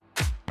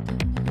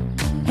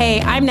Hey,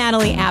 I'm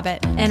Natalie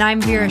Abbott. And I'm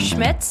Vera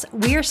Schmitz.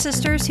 We are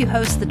sisters who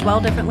host the Dwell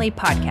Differently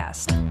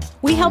podcast.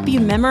 We help you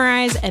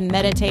memorize and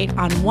meditate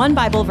on one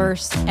Bible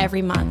verse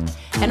every month.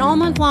 And all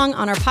month long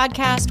on our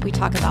podcast, we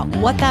talk about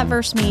what that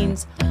verse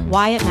means,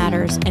 why it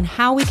matters, and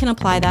how we can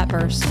apply that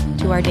verse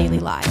to our daily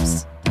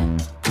lives.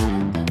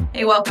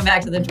 Hey, welcome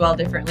back to the Dwell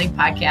Differently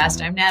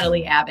podcast. I'm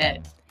Natalie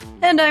Abbott.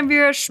 And I'm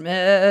Vera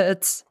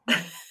Schmitz.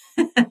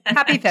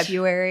 Happy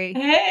February.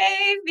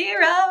 Hey,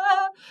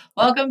 Vera.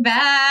 Welcome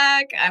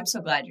back. I'm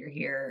so glad you're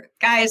here.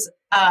 Guys,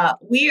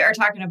 we are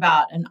talking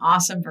about an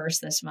awesome verse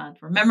this month.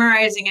 We're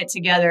memorizing it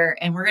together,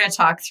 and we're going to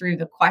talk through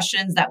the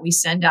questions that we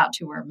send out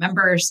to our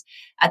members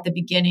at the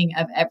beginning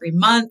of every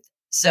month.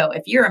 So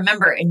if you're a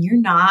member and you're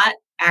not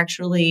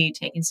actually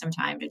taking some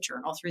time to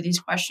journal through these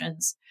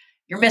questions,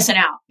 you're missing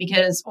out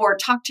or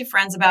talk to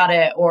friends about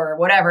it or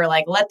whatever.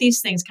 Like, let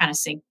these things kind of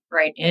sink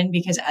right in,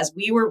 because as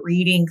we were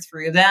reading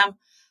through them,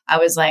 I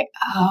was like,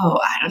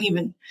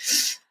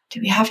 do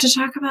we have to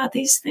talk about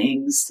these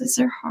things? These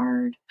are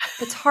hard.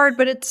 It's hard,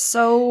 but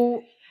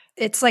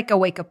it's like a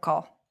wake-up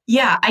call.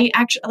 Yeah, I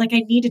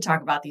need to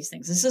talk about these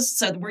things. This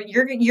is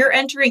you're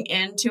entering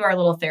into our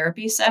little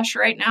therapy sesh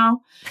right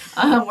now,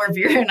 where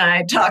Vera and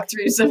I talk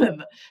through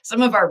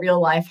some of our real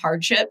life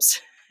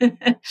hardships.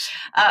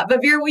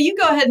 But Vera, will you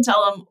go ahead and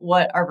tell them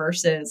what our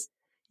verse is?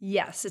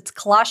 Yes, it's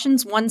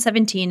Colossians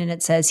 1:17, and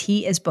it says,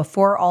 "He is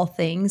before all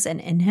things, and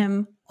in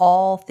him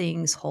all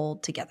things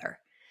hold together."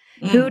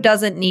 Who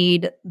doesn't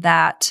need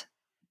that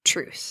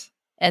truth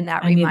and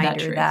that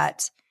reminder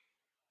that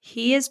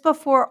he is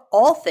before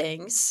all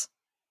things,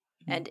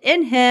 and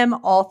in him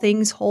all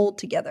things hold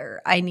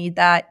together? I need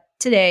that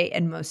today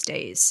and most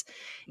days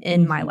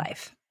in my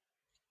life.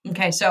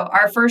 Okay, so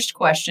our first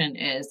question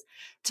is,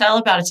 tell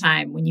about a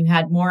time when you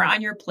had more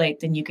on your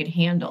plate than you could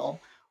handle.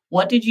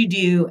 What did you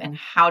do and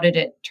how did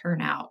it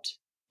turn out?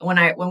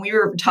 When we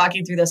were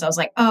talking through this, I was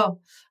like,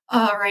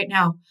 right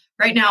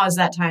now is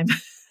that time.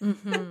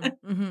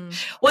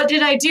 What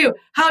did I do?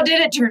 How did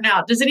it turn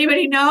out? Does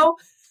anybody know?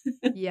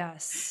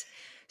 Yes.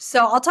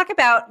 So I'll talk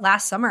about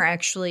last summer,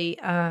 actually.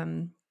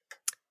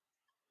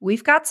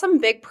 We've got some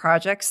big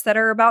projects that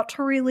are about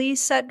to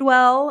release at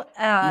Dwell,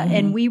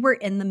 and we were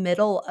in the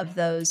middle of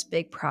those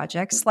big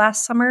projects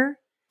last summer.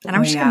 And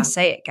I'm just going to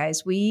say it,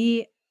 guys.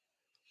 We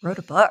wrote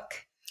a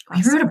book.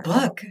 We wrote a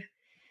book.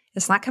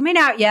 It's not coming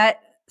out yet.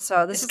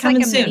 So this is like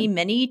a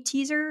mini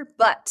teaser,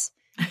 but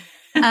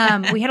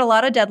we had a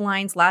lot of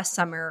deadlines last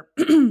summer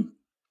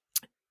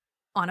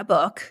on a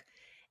book.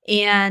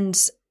 And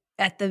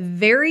at the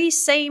very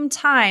same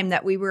time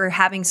that we were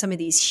having some of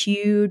these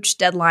huge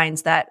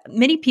deadlines that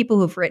many people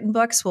who've written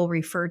books will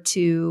refer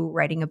to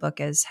writing a book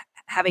as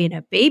having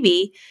a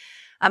baby,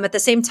 at the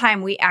same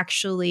time, we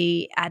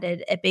actually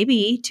added a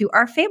baby to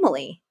our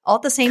family all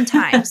at the same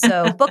time.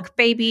 So book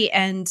baby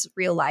and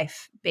real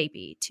life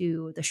baby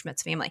to the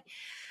Schmitz family.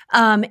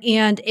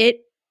 I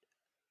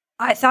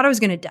thought I was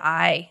going to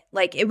die.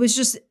 Like it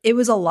was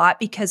a lot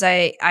because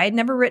I had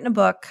never written a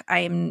book. I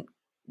am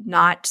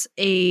not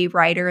a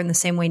writer in the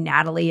same way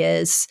Natalie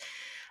is.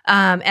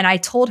 And I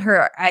told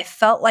her, I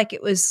felt like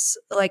it was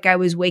like I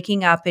was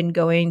waking up and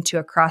going to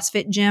a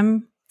CrossFit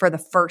gym for the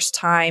first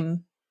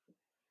time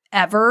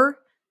ever,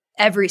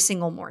 every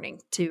single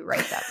morning to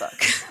write that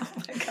book. Oh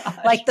my gosh.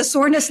 Like the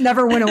soreness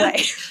never went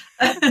away.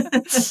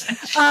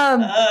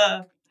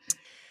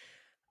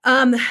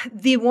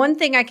 The one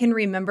thing I can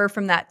remember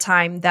from that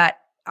time that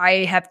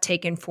I have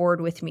taken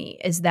forward with me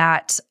is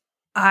that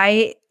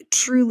I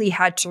truly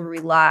had to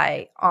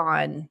rely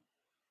on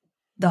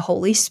the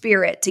Holy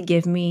Spirit to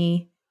give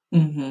me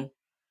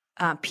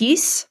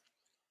peace.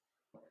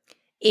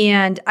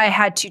 And I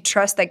had to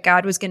trust that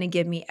God was going to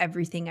give me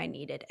everything I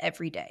needed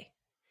every day.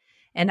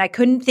 And I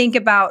couldn't think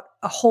about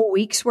a whole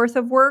week's worth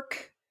of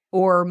work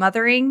or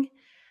mothering.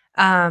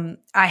 I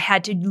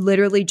had to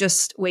literally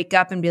just wake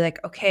up and be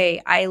like,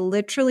 okay, I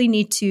literally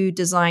need to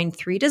design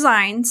 3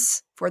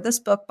 designs for this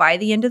book by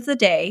the end of the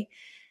day.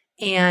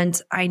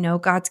 And I know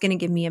God's going to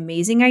give me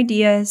amazing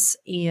ideas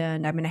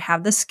and I'm going to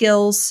have the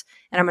skills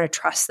and I'm going to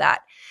trust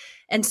that.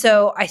 And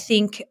so I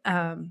think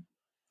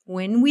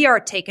when we are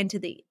taken to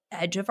the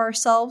edge of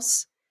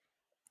ourselves,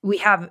 we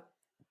have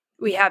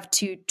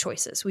 2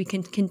 choices. We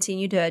can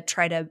continue to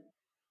try to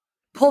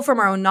pull from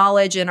our own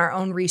knowledge and our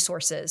own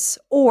resources,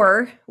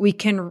 or we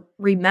can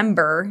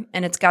remember,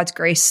 and it's God's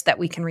grace that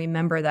we can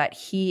remember that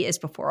he is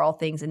before all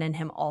things and in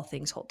him all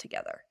things hold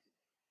together.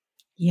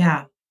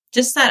 Yeah.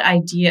 Just that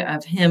idea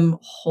of him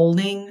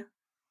holding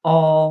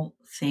all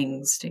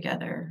things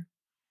together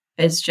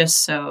is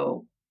just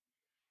so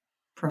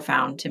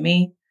profound to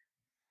me.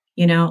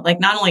 You know, like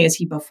not only is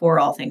he before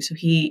all things, so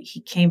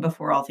he came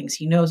before all things,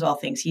 he knows all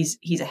things, he's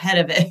ahead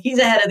of it, he's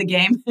ahead of the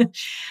game, but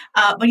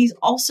he's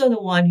also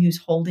the one who's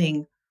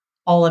holding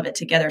all of it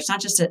together. It's not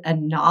just a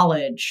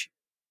knowledge,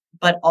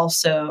 but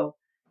also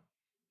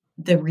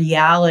the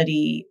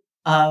reality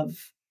of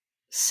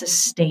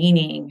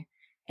sustaining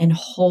and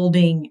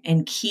holding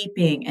and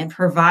keeping and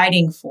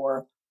providing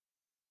for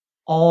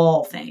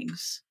all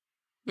things.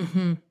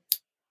 Mm-hmm.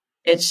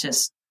 It's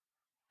just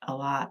a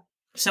lot.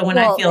 So when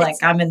I feel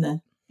like I'm in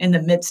in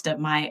the midst of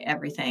my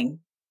everything.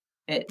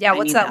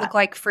 What's that look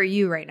like for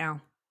you right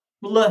now?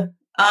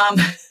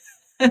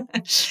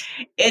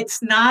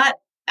 It's not,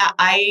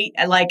 I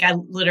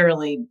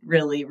literally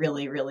really,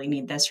 really, really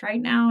need this right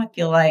now. I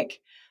feel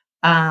like,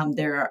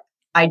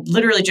 I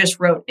literally just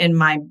wrote in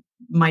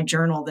my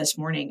journal this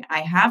morning,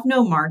 I have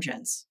no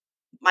margins.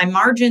 My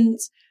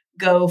margins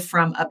go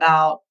from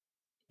about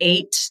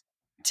 8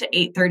 to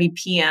 8:30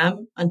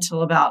 p.m.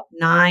 until about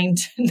 9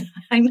 to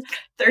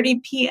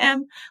 9:30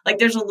 p.m. Like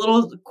there's a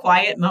little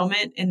quiet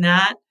moment in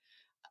that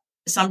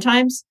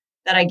sometimes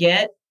that I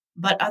get,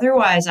 but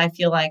otherwise I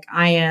feel like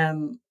I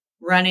am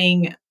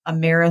running a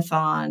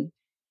marathon,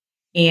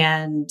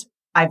 and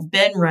I've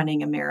been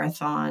running a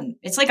marathon.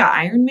 It's like an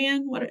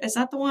Ironman. What is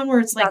that, the one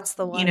where it's like, that's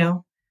the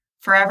one.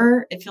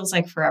 Forever? It feels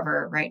like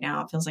forever right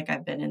now. It feels like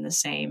I've been in the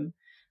same,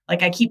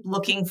 like I keep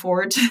looking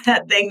forward to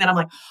that thing that I'm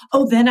like,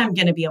 oh, then I'm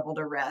going to be able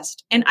to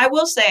rest. And I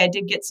will say I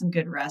did get some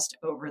good rest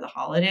over the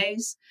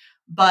holidays,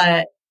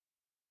 but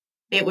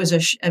it was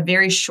a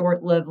very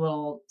short-lived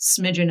little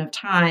smidgen of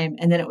time.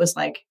 And then it was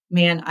like,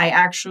 man, I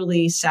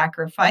actually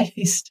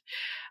sacrificed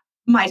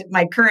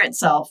my current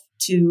self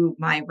to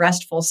my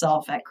restful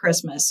self at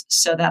Christmas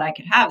so that I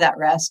could have that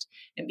rest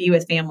and be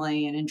with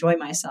family and enjoy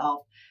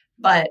myself.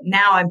 But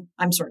now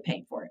I'm sort of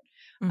paying for it.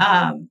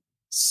 Mm-hmm.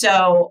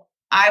 So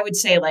I would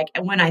say, like,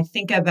 when I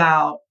think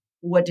about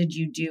what did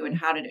you do and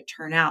how did it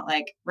turn out?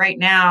 Like right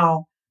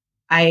now,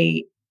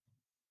 I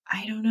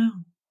don't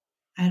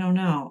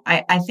know.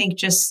 I think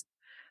just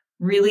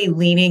really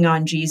leaning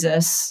on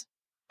Jesus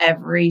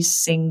every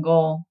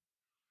single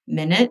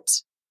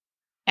minute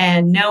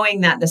and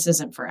knowing that this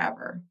isn't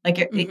forever. Like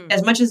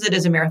as much as it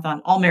is a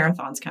marathon, all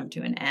marathons come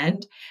to an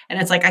end.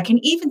 And it's like, I can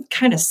even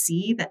kind of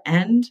see the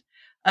end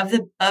of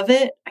it.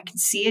 I can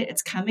see it.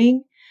 It's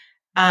coming,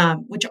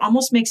 which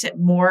almost makes it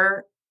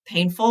more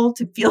painful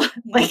to feel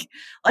like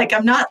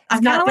I'm not there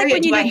like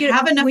yet. Do I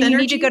have enough energy? You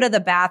need to go to the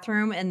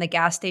bathroom and the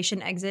gas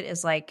station exit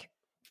is like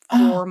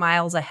 4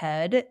 miles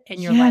ahead,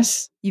 and you're like,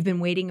 you've been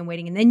waiting and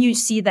waiting. And then you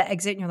see the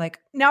exit and you're like,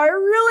 now I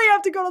really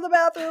have to go to the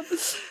bathroom.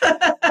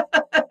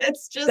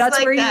 It's just that's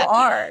like where that. You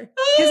are.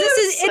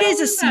 Because it is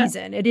a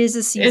season. It is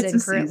a season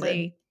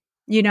currently,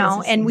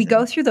 and we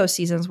go through those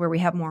seasons where we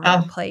have more on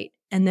our plate.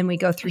 And then we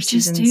go through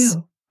seasons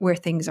where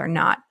things are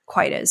not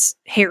quite as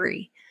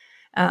hairy.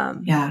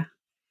 I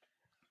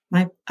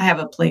have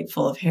a plate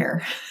full of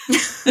hair.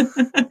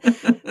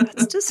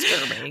 That's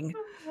disturbing.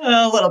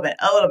 A little bit.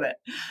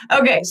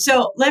 Okay.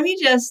 So let me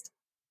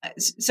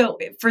so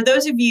for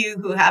those of you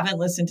who haven't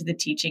listened to the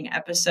teaching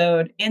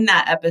episode, in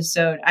that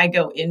episode, I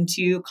go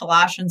into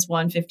Colossians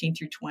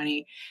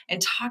 1:15-20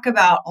 and talk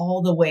about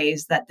all the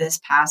ways that this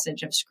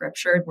passage of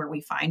scripture where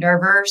we find our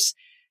verse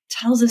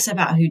tells us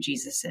about who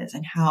Jesus is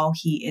and how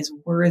he is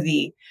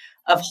worthy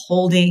of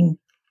holding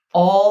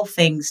all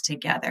things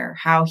together,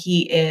 how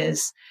he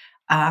is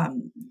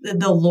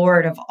the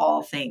Lord of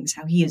all things,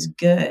 how he is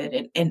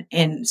good.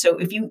 And so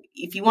if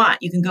you want,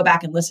 you can go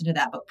back and listen to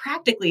that. But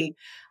practically,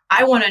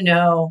 I want to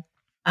know,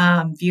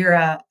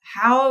 Vera,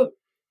 how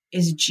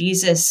is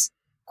Jesus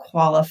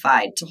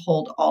qualified to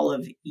hold all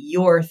of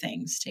your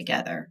things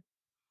together?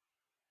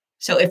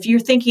 So if you're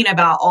thinking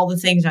about all the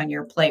things on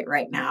your plate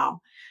right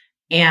now,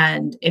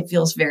 and it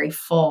feels very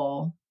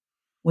full,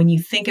 when you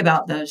think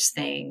about those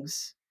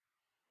things,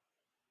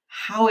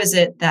 how is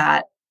it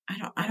that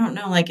I don't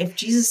know, like if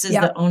Jesus is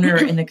the owner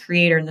and the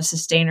creator and the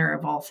sustainer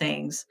of all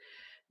things,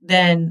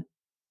 then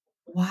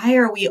why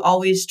are we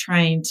always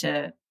trying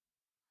to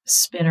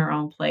spin our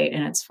own plate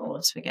and it's full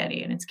of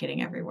spaghetti and it's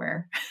getting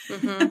everywhere?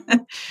 Mm-hmm.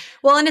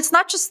 Well, and it's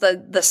not just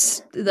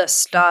the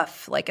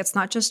stuff, like it's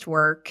not just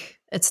work.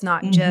 It's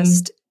not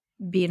just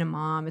being a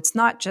mom. It's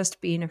not just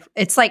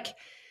it's like,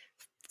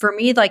 for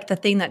me, like the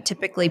thing that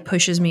typically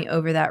pushes me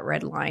over that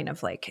red line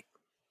of like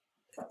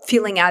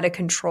feeling out of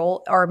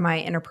control are my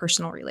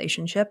interpersonal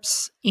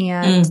relationships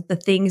and the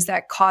things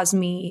that cause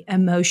me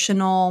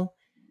emotional,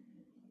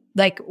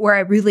 like where I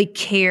really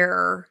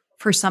care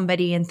for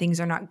somebody and things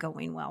are not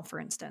going well, for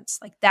instance.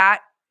 Like that,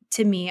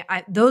 to me,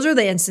 those are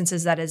the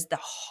instances that is the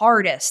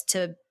hardest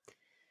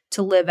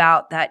to live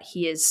out, that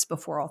he is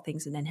before all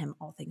things and in him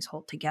all things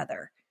hold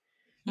together.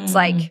 It's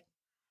like,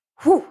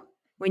 whew.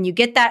 When you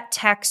get that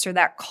text or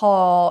that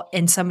call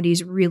and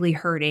somebody's really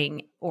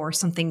hurting or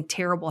something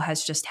terrible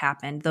has just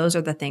happened, those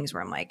are the things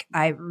where I'm like,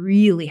 I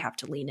really have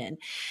to lean in.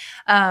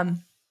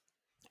 And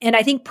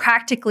I think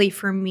practically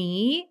for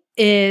me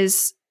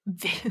is,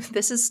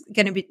 this is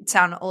going to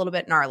sound a little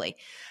bit gnarly,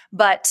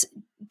 but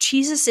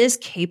Jesus is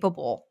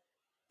capable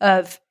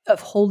of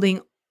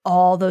holding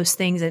all those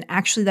things. And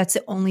actually that's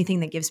the only thing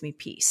that gives me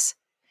peace.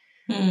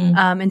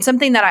 And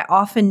something that I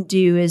often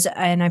do is,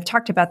 and I've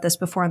talked about this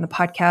before on the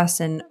podcast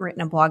and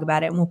written a blog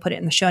about it, and we'll put it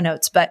in the show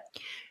notes, but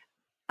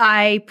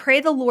I pray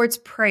the Lord's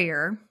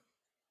Prayer.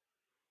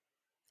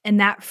 And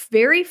that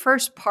very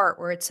first part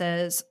where it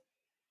says,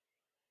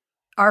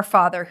 Our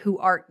Father who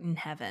art in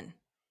heaven,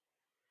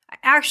 I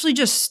actually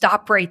just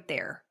stop right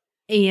there.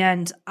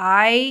 And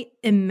I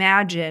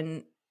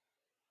imagine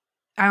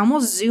I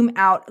almost zoom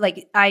out.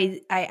 Like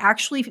I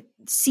actually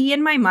see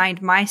in my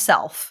mind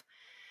myself.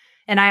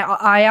 And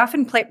I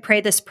often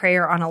pray this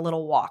prayer on a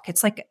little walk.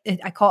 It's like,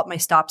 I call it my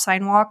stop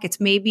sign walk. It's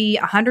maybe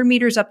 100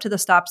 meters up to the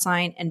stop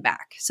sign and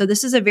back. So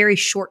this is a very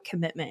short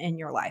commitment in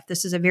your life.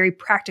 This is a very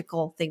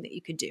practical thing that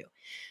you could do.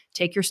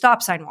 Take your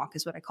stop sign walk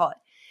is what I call it.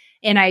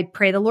 And I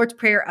pray the Lord's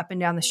Prayer up and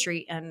down the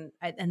street, and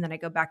then I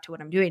go back to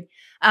what I'm doing.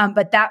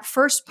 But that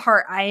first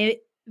part, I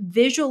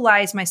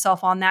visualize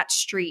myself on that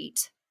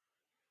street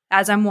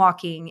as I'm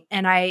walking,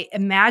 and I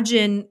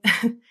imagine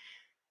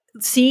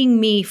seeing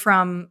me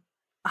from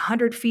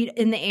 100 feet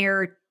in the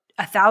air,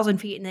 1,000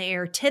 feet in the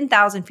air,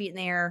 10,000 feet in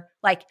the air,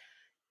 like,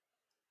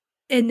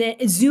 and then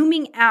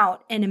zooming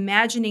out and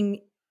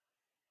imagining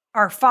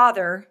our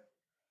Father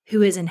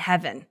who is in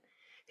heaven,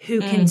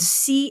 who can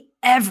see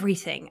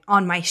everything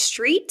on my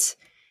street,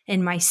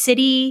 in my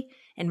city,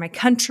 in my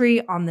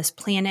country, on this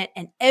planet,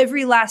 and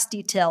every last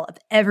detail of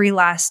every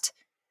last,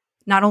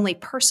 not only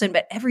person,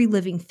 but every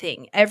living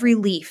thing, every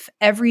leaf,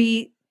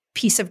 every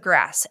piece of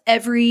grass,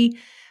 every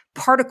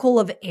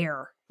particle of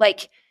air.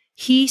 Like,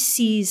 he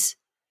sees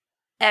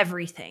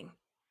everything.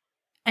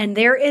 And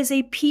there is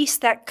a peace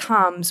that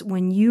comes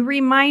when you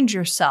remind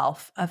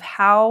yourself of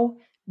how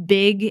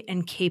big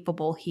and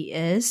capable he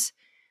is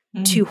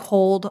to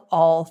hold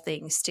all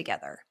things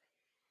together.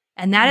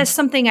 And that is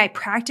something I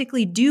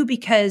practically do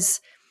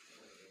because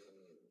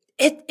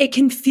it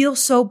can feel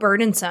so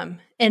burdensome.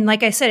 And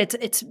like I said,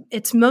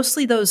 it's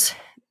mostly those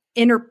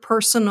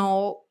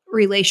interpersonal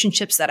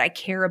relationships that I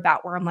care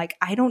about, where I'm like,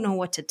 I don't know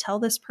what to tell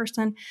this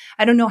person.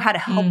 I don't know how to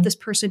help this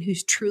person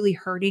who's truly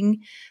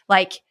hurting.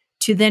 Like,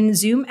 to then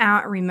zoom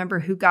out and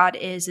remember who God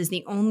is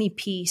the only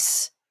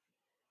peace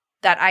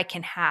that I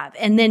can have.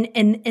 And then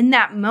in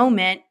that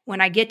moment,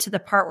 when I get to the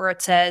part where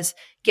it says,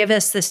 give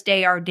us this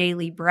day our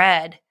daily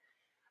bread,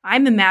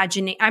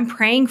 I'm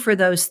praying for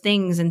those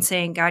things and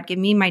saying, God, give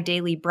me my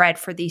daily bread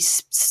for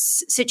these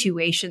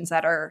situations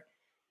that are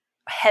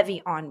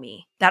heavy on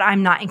me, that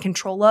I'm not in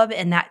control of,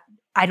 and that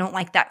I don't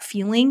like that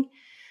feeling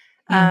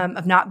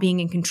of not being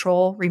in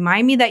control.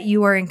 Remind me that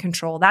you are in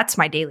control. That's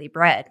my daily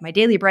bread. My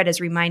daily bread is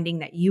reminding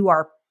that you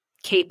are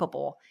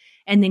capable.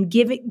 And then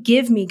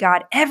give me,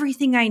 God,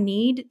 everything I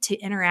need to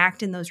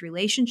interact in those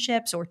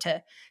relationships or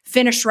to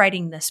finish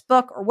writing this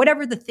book or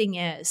whatever the thing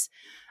is.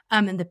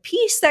 And the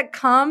peace that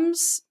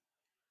comes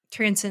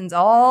transcends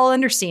all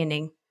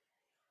understanding.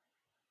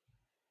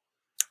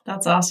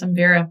 That's awesome,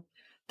 Vera.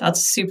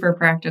 That's super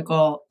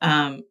practical.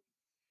 I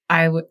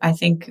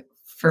think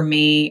for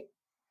me,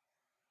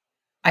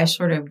 I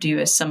sort of do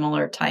a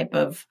similar type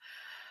of,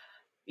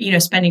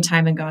 spending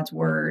time in God's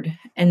word.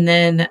 And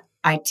then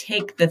I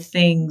take the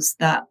things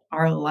that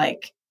are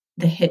like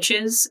the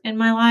hitches in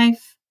my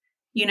life,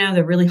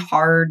 the really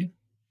hard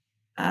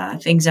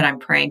things that I'm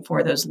praying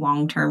for, those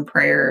long-term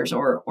prayers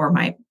or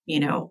my,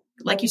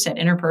 like you said,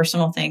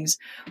 interpersonal things,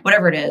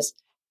 whatever it is.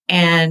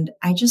 And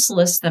I just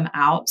list them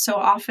out. So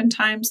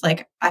oftentimes,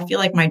 like, I feel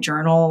like my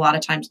journal a lot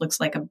of times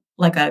looks like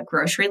a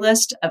grocery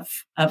list of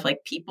like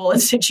people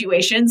and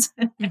situations.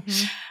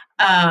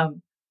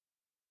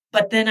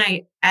 But then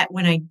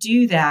when I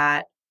do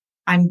that,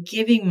 I'm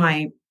giving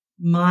my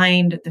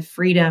mind the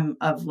freedom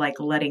of like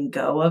letting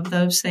go of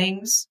those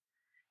things.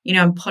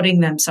 I'm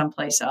putting them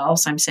someplace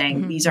else. I'm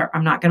saying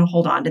I'm not going to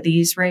hold on to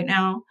these right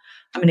now.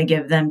 I'm going to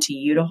give them to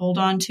you to hold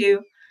on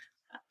to.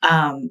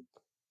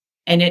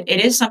 And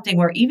it is something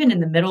where even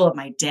in the middle of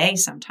my day,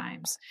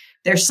 sometimes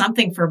there's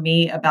something for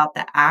me about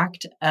the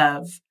act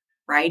of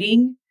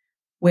writing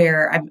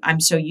where I'm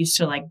so used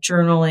to like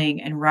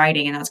journaling and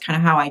writing. And that's kind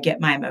of how I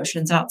get my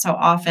emotions out so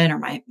often, or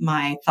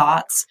my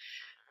thoughts.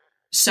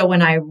 So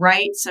when I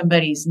write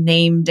somebody's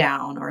name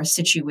down or a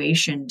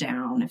situation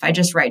down, if I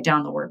just write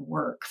down the word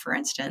work, for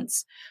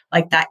instance,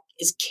 like that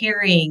is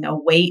carrying a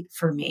weight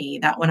for me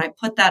that when I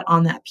put that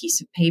on that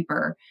piece of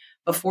paper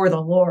before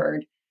the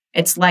Lord,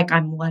 it's like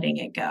I'm letting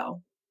it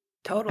go.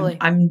 Totally.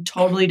 I'm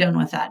totally done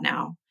with that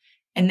now.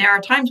 And there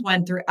are times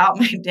when throughout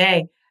my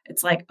day,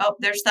 it's like, oh,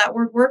 there's that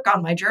word work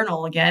on my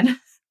journal again.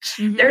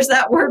 There's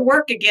that word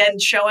work again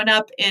showing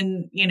up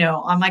in,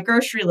 on my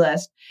grocery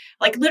list.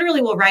 Like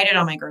literally we'll write it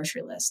on my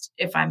grocery list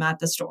if I'm at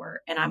the store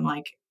and I'm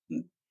like,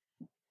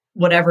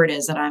 whatever it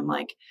is that I'm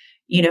like,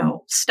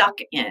 stuck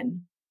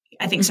in.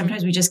 I think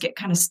sometimes we just get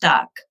kind of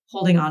stuck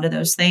holding on to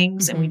those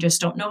things and we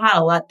just don't know how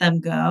to let them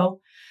go.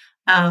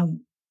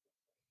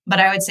 But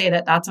I would say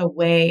that that's a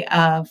way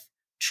of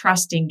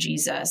trusting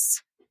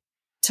Jesus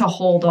to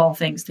hold all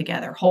things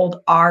together,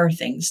 hold our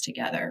things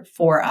together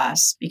for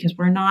us, because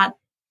we're not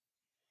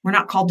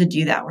called to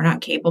do that. We're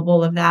not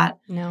capable of that.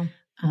 No.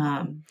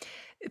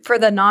 For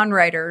the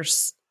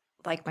non-writers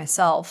like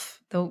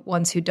myself, the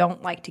ones who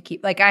don't like to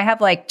keep, like I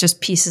have like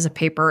just pieces of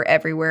paper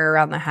everywhere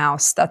around the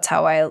house. That's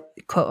how I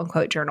quote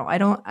unquote journal.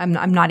 I'm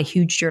not a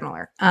huge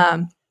journaler.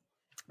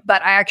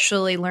 But I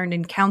actually learned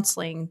in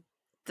counseling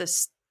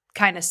this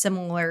kind of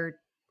similar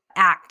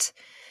act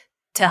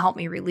to help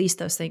me release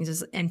those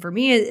things. And for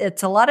me,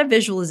 it's a lot of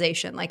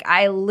visualization. Like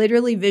I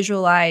literally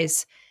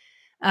visualize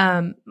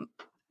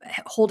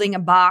holding a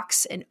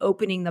box and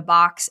opening the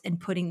box and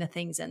putting the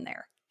things in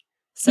there.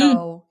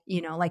 So,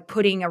 like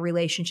putting a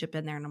relationship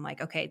in there, and I'm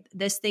like, okay,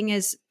 this thing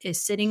is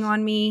sitting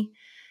on me,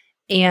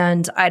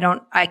 and I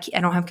don't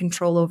have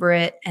control over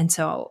it. And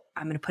so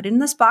I'm going to put it in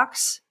this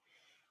box,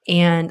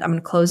 and I'm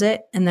going to close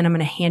it, and then I'm going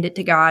to hand it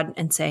to God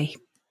and say,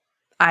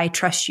 I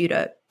trust you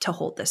to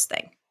hold this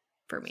thing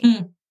for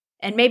me.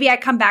 And maybe I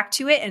come back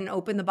to it and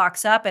open the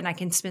box up, and I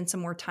can spend some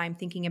more time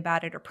thinking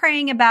about it or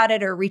praying about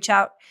it or reach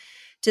out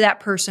to that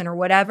person or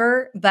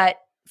whatever. But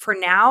for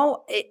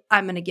now,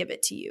 I'm going to give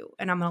it to you,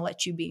 and I'm going to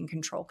let you be in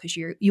control because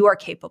you are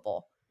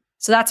capable.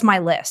 So that's my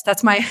list.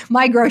 That's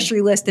my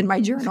grocery list in my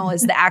journal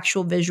is the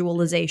actual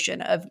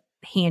visualization of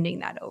handing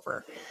that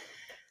over.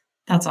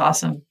 That's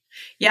awesome.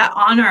 Yeah,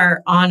 on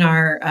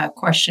our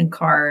question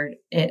card,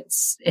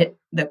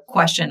 the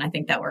question I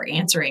think that we're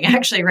answering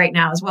actually right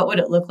now is, what would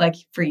it look like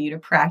for you to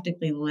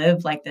practically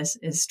live like this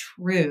is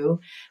true?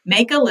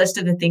 Make a list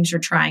of the things you're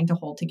trying to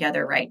hold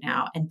together right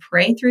now and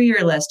pray through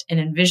your list and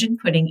envision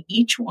putting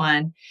each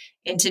one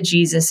into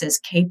Jesus's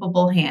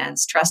capable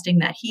hands, trusting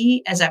that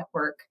he is at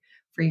work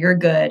for your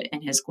good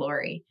and his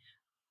glory.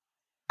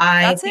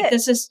 I think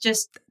this is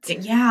just,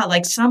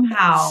 like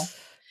somehow,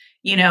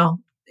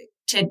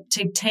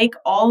 to take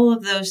all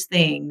of those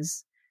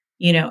things,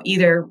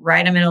 either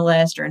write them in a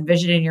list or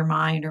envision in your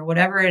mind or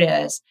whatever it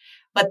is,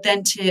 but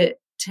then to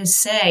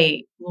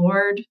say,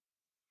 Lord,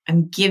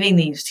 I'm giving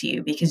these to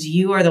you because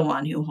you are the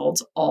one who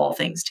holds all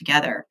things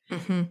together.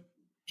 Mm-hmm.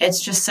 It's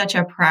just such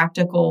a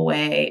practical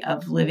way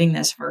of living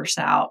this verse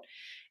out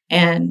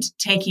and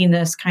taking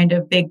this kind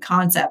of big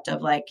concept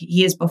of like,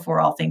 he is before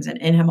all things and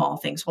in him all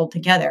things hold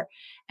together,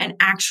 and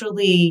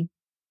actually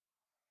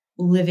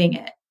living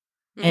it.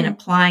 And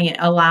applying it,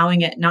 allowing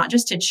it not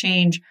just to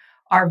change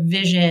our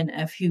vision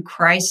of who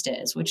Christ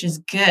is, which is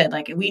good.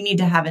 Like we need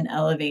to have an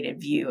elevated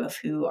view of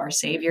who our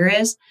Savior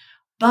is,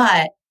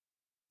 but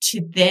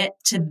to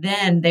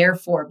then,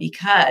 therefore,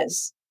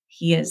 because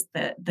he is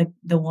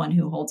the one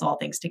who holds all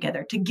things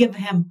together, to give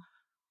him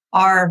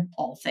our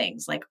all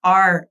things, like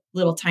our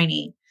little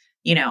tiny,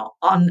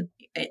 on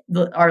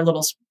our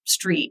little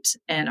street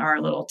and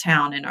our little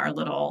town and our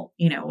little,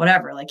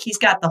 whatever. Like he's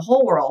got the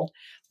whole world.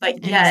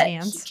 But yet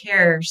he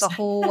cares. The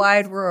whole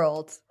wide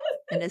world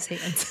in his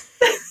hands.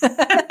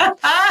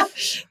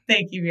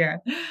 Thank you,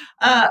 Vera.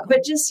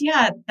 But just,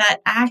 that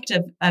act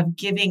of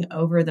giving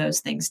over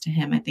those things to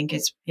him, I think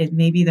is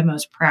maybe the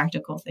most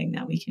practical thing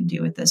that we can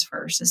do with this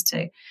verse, is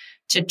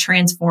to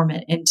transform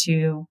it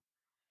into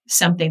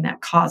something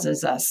that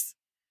causes us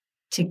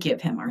to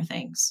give him our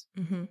things.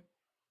 Mm-hmm.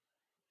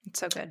 It's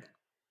so good.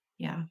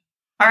 Yeah.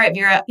 All right,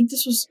 Vera, I think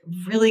this was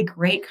really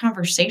great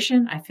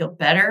conversation. I feel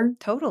better.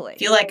 Totally. I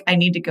feel like I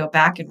need to go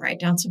back and write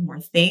down some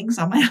more things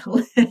on my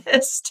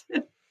list.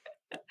 Because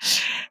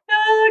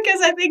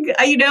I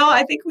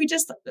think we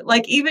just,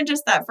 like, even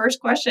just that first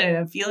question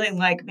of feeling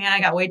like, man,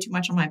 I got way too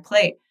much on my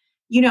plate.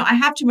 I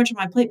have too much on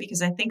my plate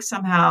because I think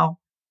somehow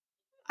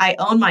I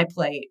own my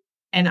plate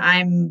and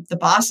I'm the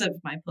boss of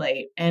my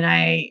plate and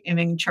I am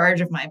in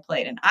charge of my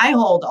plate and I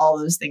hold all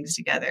those things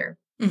together.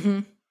 Mm-hmm.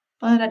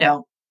 But I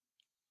don't.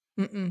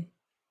 Mm-mm.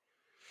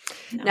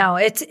 No,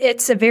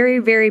 it's a very,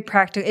 very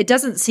practical. It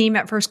doesn't seem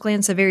at first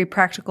glance a very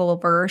practical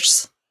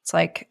verse. It's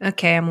like,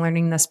 okay, I'm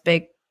learning this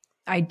big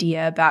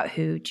idea about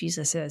who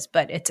Jesus is,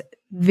 but it's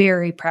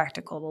very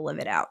practical to live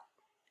it out.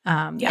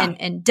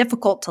 And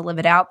difficult to live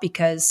it out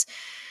because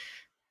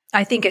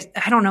I think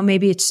I don't know,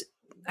 maybe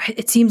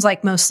it seems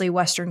like mostly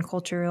Western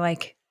culture,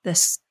 like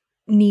this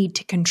need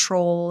to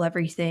control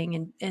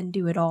everything and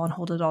do it all and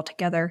hold it all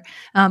together.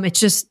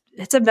 It's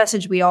a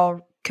message we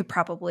all could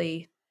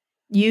probably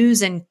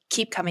use and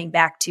keep coming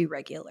back to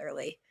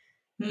regularly.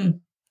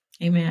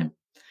 Amen.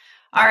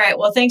 All right.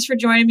 Well, thanks for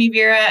joining me,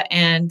 Vera,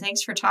 and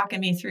thanks for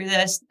talking me through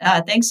this.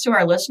 Thanks to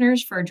our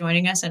listeners for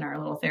joining us in our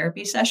little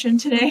therapy session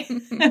today.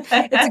 It's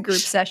a group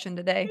session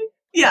today.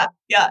 Yeah,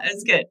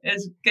 it's good.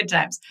 It's good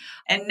times.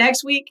 And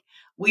next week,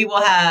 we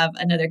will have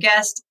another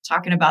guest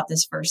talking about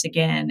this verse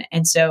again.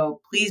 And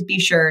so please be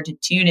sure to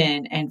tune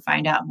in and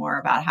find out more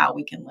about how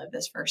we can live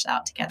this verse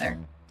out together.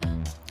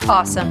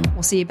 Awesome.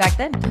 We'll see you back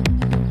then.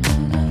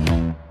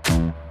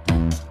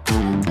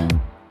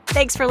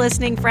 Thanks for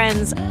listening,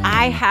 friends.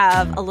 I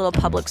have a little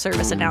public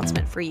service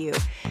announcement for you.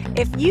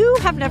 If you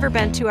have never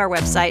been to our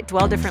website,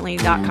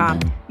 dwelldifferently.com,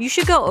 you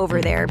should go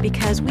over there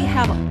because we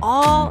have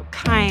all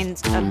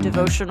kinds of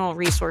devotional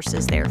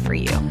resources there for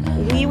you.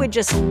 We would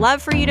just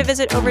love for you to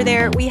visit over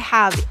there. We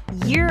have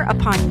year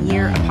upon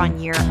year upon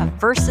year of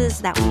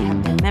verses that we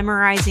have been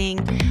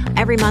memorizing.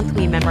 Every month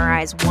we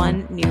memorize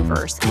one new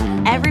verse,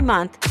 and every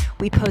month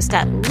we post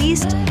at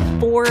least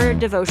 4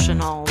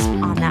 devotionals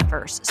on that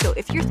verse. So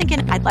if you're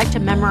thinking, I'd like to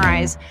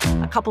memorize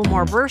a couple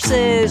more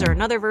verses or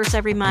another verse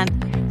every month,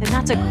 then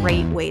that's a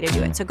great way to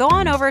do it. So go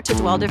on over to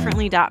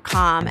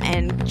dwelldifferently.com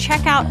and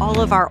check out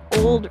all of our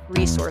old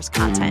resource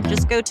content.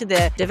 Just go to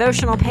the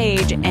devotional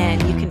page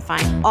and you can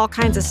find all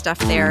kinds of stuff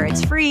there.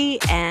 It's free,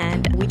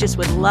 and we just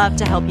would love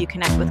to help you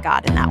connect with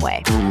God in that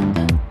way.